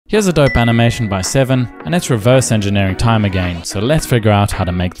Here's a dope animation by 7, and it's reverse engineering time again, so let's figure out how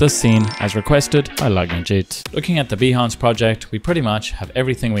to make this scene as requested by Lognajit. Looking at the Behance project, we pretty much have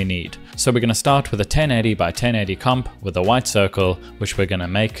everything we need. So we're going to start with a 1080 by 1080 comp with a white circle, which we're going to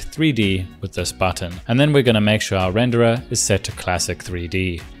make 3D with this button. And then we're going to make sure our renderer is set to classic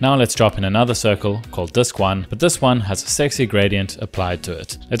 3D. Now let's drop in another circle called Disk 1, but this one has a sexy gradient applied to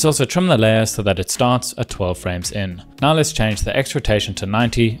it. Let's also trim the layer so that it starts at 12 frames in. Now let's change the X rotation to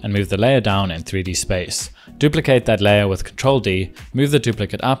 90 and move the layer down in 3D space. Duplicate that layer with Ctrl D, move the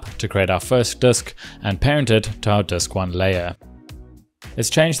duplicate up to create our first disk, and parent it to our Disk 1 layer. Let's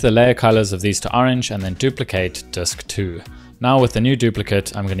change the layer colors of these to orange and then duplicate Disk 2. Now with the new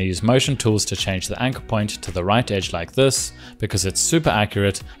duplicate, I'm going to use motion tools to change the anchor point to the right edge like this, because it's super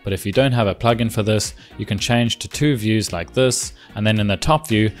accurate, but if you don't have a plugin for this, you can change to 2 views like this, and then in the top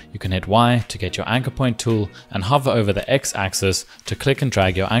view, you can hit Y to get your anchor point tool and hover over the X axis to click and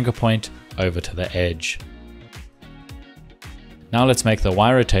drag your anchor point over to the edge. Now let's make the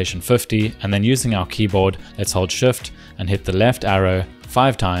Y rotation 50, and then using our keyboard, let's hold Shift and hit the left arrow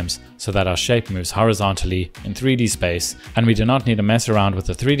 5 times so that our shape moves horizontally in 3D space, and we do not need to mess around with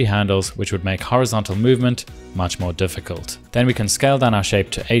the 3D handles, which would make horizontal movement much more difficult. Then we can scale down our shape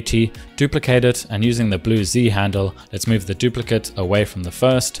to 80, duplicate it, and using the blue Z handle, let's move the duplicate away from the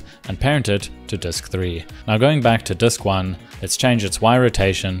first and parent it to Disk 3. Now going back to Disk 1, let's change its Y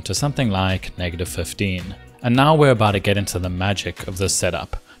rotation to something like -15. And now we're about to get into the magic of this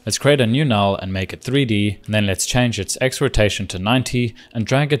setup. Let's create a new null and make it 3D, and then let's change its X rotation to 90 and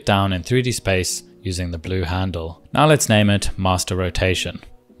drag it down in 3D space using the blue handle. Now let's name it Master Rotation.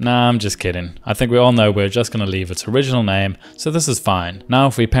 Nah, I'm just kidding. I think we all know we're just going to leave its original name, so this is fine. Now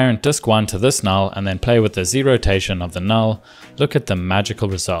if we parent Disk 1 to this null and then play with the Z rotation of the null, look at the magical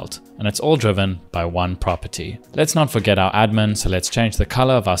result. And it's all driven by one property. Let's not forget our admin, so let's change the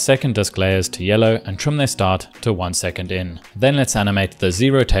color of our second disk layers to yellow and trim their start to 1 second in. Then let's animate the Z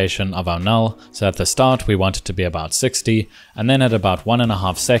rotation of our null, so at the start we want it to be about 60, and then at about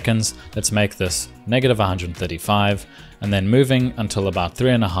 1.5 seconds, let's make this -135, and then moving until about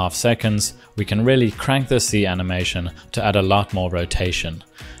 3.5 seconds, we can really crank the Z animation to add a lot more rotation.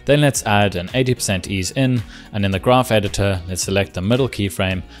 Then let's add an 80% ease in, and in the graph editor, let's select the middle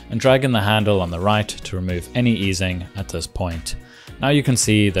keyframe and drag in the handle on the right to remove any easing at this point. Now you can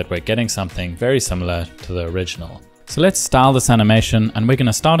see that we're getting something very similar to the original. So let's style this animation, and we're going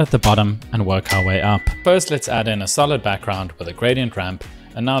to start at the bottom and work our way up. First, let's add in a solid background with a gradient ramp,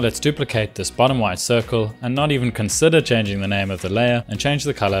 and now let's duplicate this bottom white circle and not even consider changing the name of the layer and change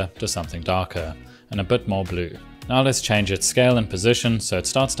the color to something darker and a bit more blue. Now let's change its scale and position so it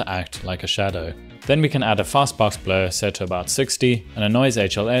starts to act like a shadow. Then we can add a fastbox blur set to about 60 and a noise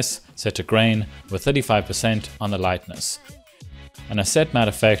HLS set to grain with 35% on the lightness. And a set matte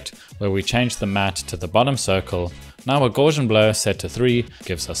effect where we change the matte to the bottom circle. Now a Gaussian blur set to 3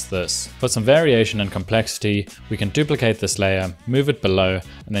 gives us this. For some variation and complexity, we can duplicate this layer, move it below,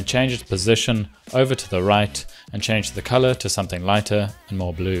 and then change its position over to the right and change the color to something lighter and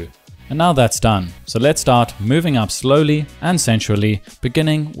more blue. And now that's done. So let's start moving up slowly and sensually,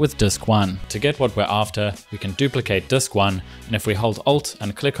 beginning with Disk 1. To get what we're after, we can duplicate Disk 1, and if we hold Alt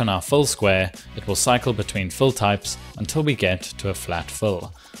and click on our fill square, it will cycle between fill types until we get to a flat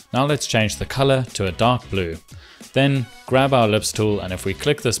fill. Now let's change the color to a dark blue. Then grab our ellipse tool, and if we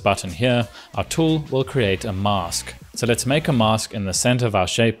click this button here, our tool will create a mask. So let's make a mask in the center of our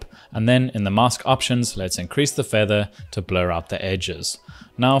shape, and then in the mask options, let's increase the feather to blur out the edges.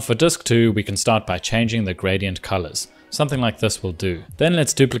 Now for Disk 2, we can start by changing the gradient colors. Something like this will do. Then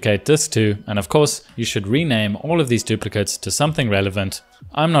let's duplicate Disk 2, and of course, you should rename all of these duplicates to something relevant.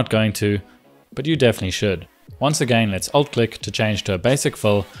 I'm not going to, but you definitely should. Once again, let's alt-click to change to a basic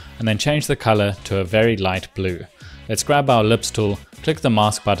fill, and then change the color to a very light blue. Let's grab our ellipse tool, click the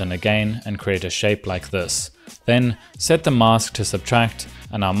mask button again, and create a shape like this. Then set the mask to subtract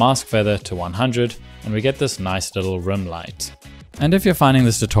and our mask feather to 100, and we get this nice little rim light. And if you're finding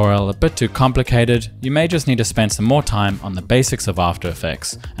this tutorial a bit too complicated, you may just need to spend some more time on the basics of After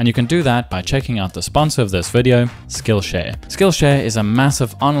Effects. And you can do that by checking out the sponsor of this video, Skillshare. Skillshare is a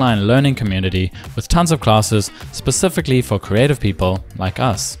massive online learning community with tons of classes specifically for creative people like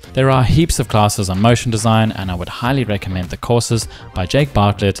us. There are heaps of classes on motion design, and I would highly recommend the courses by Jake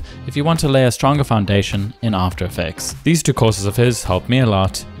Bartlett if you want to lay a stronger foundation in After Effects. These 2 courses of his helped me a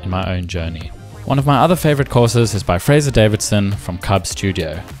lot in my own journey. One of my other favorite courses is by Fraser Davidson from Cub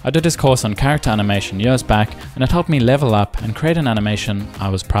Studio. I did his course on character animation years back, and it helped me level up and create an animation I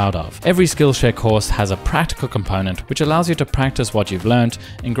was proud of. Every Skillshare course has a practical component which allows you to practice what you've learned,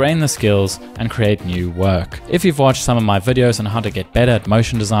 ingrain the skills, and create new work. If you've watched some of my videos on how to get better at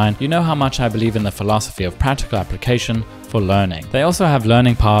motion design, you know how much I believe in the philosophy of practical application for learning. They also have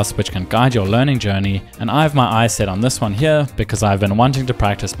learning paths which can guide your learning journey, and I have my eyes set on this one here because I've been wanting to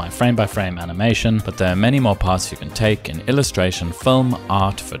practice my frame-by-frame animation, but there are many more paths you can take in illustration, film,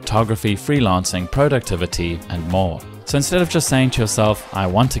 art, photography, freelancing, productivity, and more. So instead of just saying to yourself, I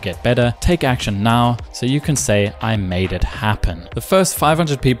want to get better, take action now so you can say, I made it happen. The first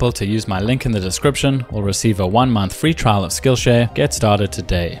 500 people to use my link in the description will receive a 1-month free trial of Skillshare. Get started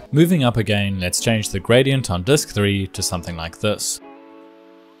today. Moving up again, let's change the gradient on disk 3 to something like this.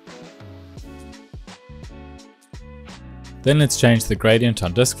 Then let's change the gradient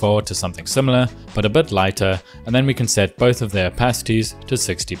on disk 4 to something similar, but a bit lighter, and then we can set both of their opacities to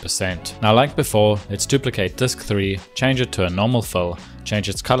 60%. Now like before, let's duplicate disk 3, change it to a normal fill, change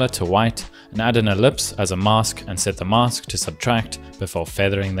its color to white, and add an ellipse as a mask and set the mask to subtract before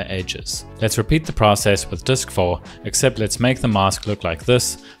feathering the edges. Let's repeat the process with disk 4, except let's make the mask look like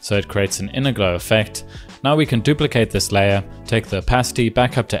this, so it creates an inner glow effect. Now we can duplicate this layer, take the opacity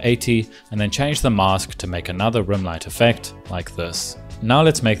back up to 80, and then change the mask to make another rim light effect like this. Now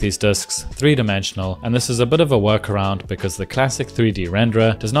let's make these disks 3-dimensional, and this is a bit of a workaround because the classic 3D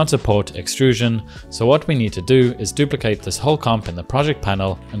renderer does not support extrusion, so what we need to do is duplicate this whole comp in the project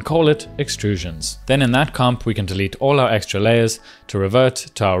panel and call it extrusions. Then in that comp we can delete all our extra layers to revert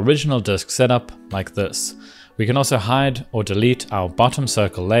to our original disk setup like this. We can also hide or delete our bottom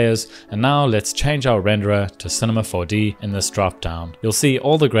circle layers, and now let's change our renderer to Cinema 4D in this drop down. You'll see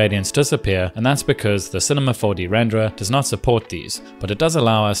all the gradients disappear, and that's because the Cinema 4D renderer does not support these, but it does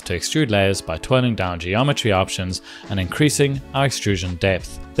allow us to extrude layers by twirling down geometry options and increasing our extrusion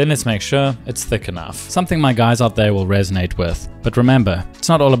depth. Then let's make sure it's thick enough. Something my guys out there will resonate with. But remember, it's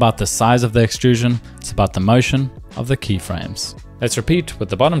not all about the size of the extrusion, it's about the motion of the keyframes. Let's repeat with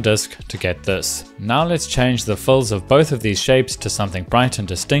the bottom disk to get this. Now let's change the fills of both of these shapes to something bright and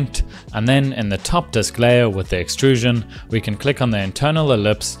distinct, and then in the top disk layer with the extrusion, we can click on the internal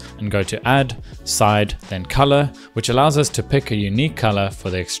ellipse and go to Add, Side, then Color, which allows us to pick a unique color for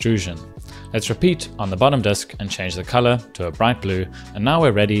the extrusion. Let's repeat on the bottom disk and change the color to a bright blue, and now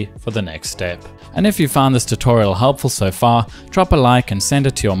we're ready for the next step. And if you found this tutorial helpful so far, drop a like and send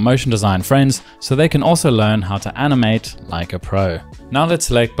it to your motion design friends so they can also learn how to animate like a pro. Now let's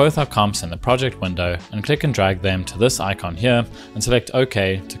select both our comps in the project window and click and drag them to this icon here and select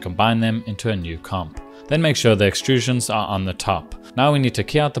OK to combine them into a new comp. Then make sure the extrusions are on the top. Now we need to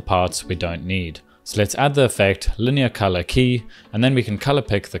key out the parts we don't need. So let's add the effect linear color key, and then we can color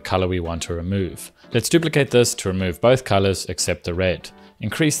pick the color we want to remove. Let's duplicate this to remove both colors except the red.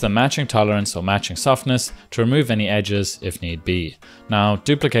 Increase the matching tolerance or matching softness to remove any edges if need be. Now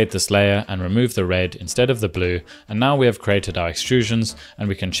duplicate this layer and remove the red instead of the blue, and now we have created our extrusions, and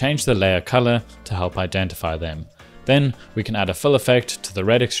we can change the layer color to help identify them. Then we can add a fill effect to the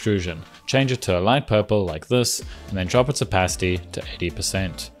red extrusion, change it to a light purple like this, and then drop its opacity to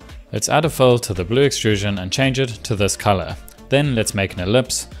 80%. Let's add a fill to the blue extrusion and change it to this color. Then let's make an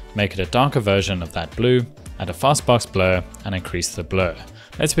ellipse, make it a darker version of that blue, add a fastbox blur and increase the blur.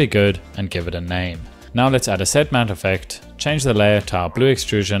 Let's be good and give it a name. Now let's add a set matte effect, change the layer to our blue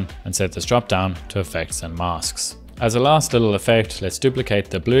extrusion and set this drop down to effects and masks. As a last little effect, let's duplicate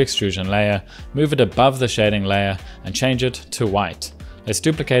the blue extrusion layer, move it above the shading layer and change it to white. Let's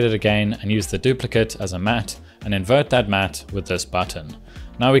duplicate it again and use the duplicate as a matte and invert that matte with this button.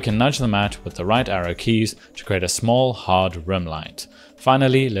 Now we can nudge the matte with the right arrow keys to create a small hard rim light.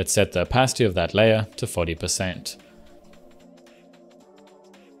 Finally, let's set the opacity of that layer to 40%.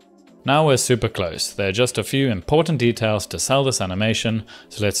 Now we're super close. There are just a few important details to sell this animation,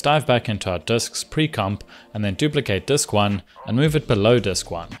 so let's dive back into our disks pre-comp and then duplicate disk 1 and move it below disk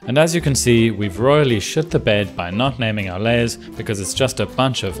 1. And as you can see, we've royally shit the bed by not naming our layers because it's just a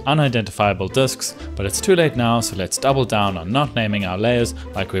bunch of unidentifiable disks, but it's too late now, so let's double down on not naming our layers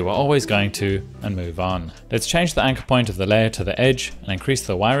like we were always going to and move on. Let's change the anchor point of the layer to the edge and increase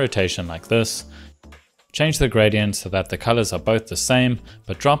the Y rotation like this. Change the gradient so that the colors are both the same,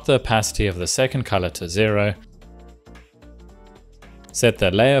 but drop the opacity of the second color to 0. Set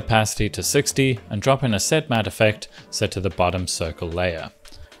the layer opacity to 60 and drop in a set matte effect set to the bottom circle layer.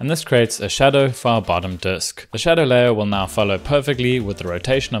 And this creates a shadow for our bottom disk. The shadow layer will now follow perfectly with the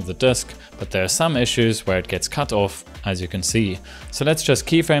rotation of the disk, but there are some issues where it gets cut off, as you can see. So let's just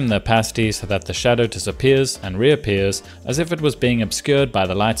keyframe the opacity so that the shadow disappears and reappears as if it was being obscured by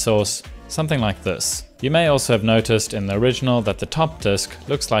the light source, something like this. You may also have noticed in the original that the top disc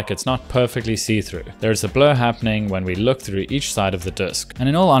looks like it's not perfectly see-through. There is a blur happening when we look through each side of the disc. And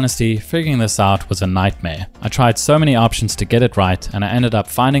in all honesty, figuring this out was a nightmare. I tried so many options to get it right, and I ended up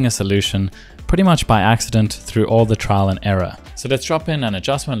finding a solution pretty much by accident through all the trial and error. So let's drop in an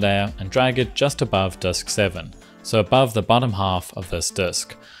adjustment layer and drag it just above disc 7, so above the bottom half of this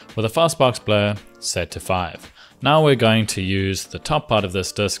disc, with a fastbox blur set to 5. Now we're going to use the top part of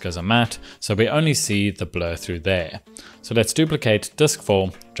this disc as a matte, so we only see the blur through there. So let's duplicate disc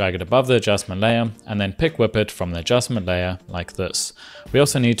 4, drag it above the adjustment layer, and then pick whip it from the adjustment layer like this. We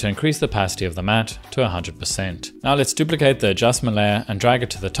also need to increase the opacity of the matte to 100%. Now let's duplicate the adjustment layer and drag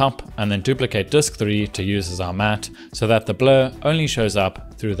it to the top, and then duplicate disc 3 to use as our matte, so that the blur only shows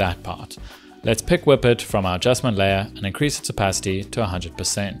up through that part. Let's pick whip it from our adjustment layer and increase its opacity to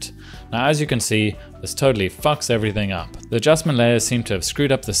 100%. Now as you can see, this totally fucks everything up. The adjustment layers seem to have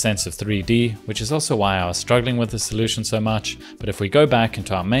screwed up the sense of 3D, which is also why I was struggling with the solution so much, but if we go back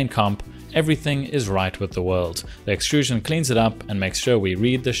into our main comp, everything is right with the world. The extrusion cleans it up and makes sure we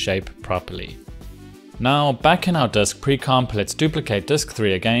read the shape properly. Now back in our disk pre-comp, let's duplicate disk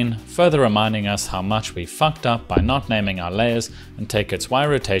 3 again, further reminding us how much we fucked up by not naming our layers, and take its Y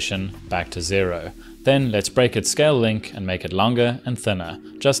rotation back to 0. Then let's break its scale link and make it longer and thinner,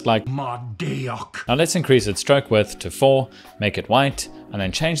 just like my dick. Now let's increase its stroke width to 4, make it white, and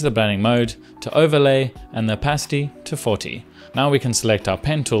then change the blending mode to overlay and the opacity to 40. Now we can select our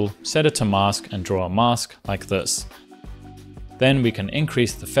pen tool, set it to mask, and draw a mask like this. Then we can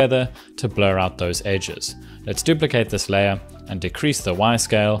increase the feather to blur out those edges. Let's duplicate this layer and decrease the Y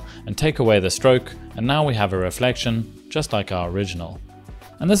scale and take away the stroke, and now we have a reflection just like our original.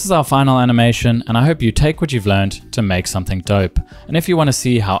 And this is our final animation, and I hope you take what you've learned to make something dope. And if you want to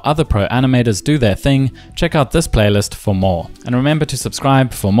see how other pro animators do their thing, check out this playlist for more. And remember to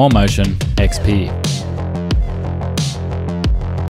subscribe for more MotionXP.